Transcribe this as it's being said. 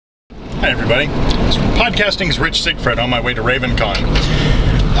Hi everybody, Podcasting's Rich Siegfried on my way to RavenCon.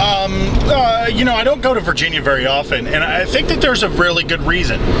 I don't go to Virginia very often, and I think that there's a really good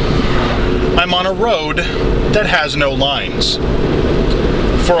reason. I'm on a road that has no lines.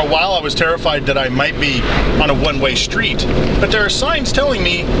 For a while I was terrified that I might be on a one-way street, but there are signs telling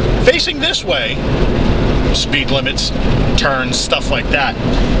me, facing this way, speed limits, turns, stuff like that.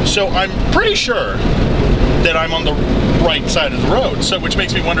 So I'm pretty sure that I'm on the right side of the road, which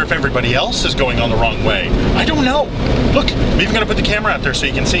makes me wonder if everybody else is going on the wrong way. I don't know. Look, I'm even going to put the camera out there so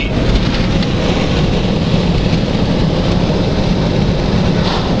you can see.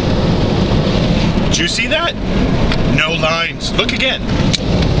 Did you see that? No lines. Look again.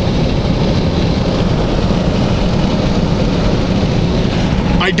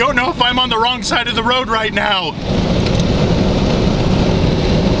 I don't know if I'm on the wrong side of the road right now.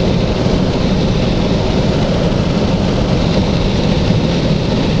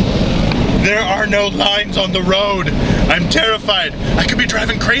 There are no lines on the road. I'm terrified. I could be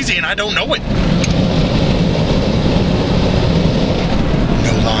driving crazy and I don't know it.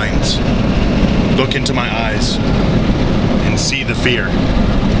 No lines. Look into my eyes and see the fear.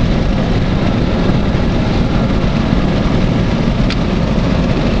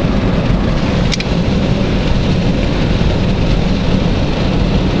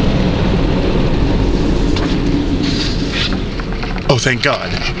 Oh, thank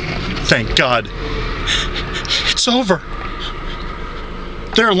God. Thank God. It's over.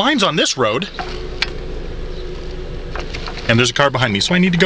 There are lines on this road. And there's a car behind me, so I need to go.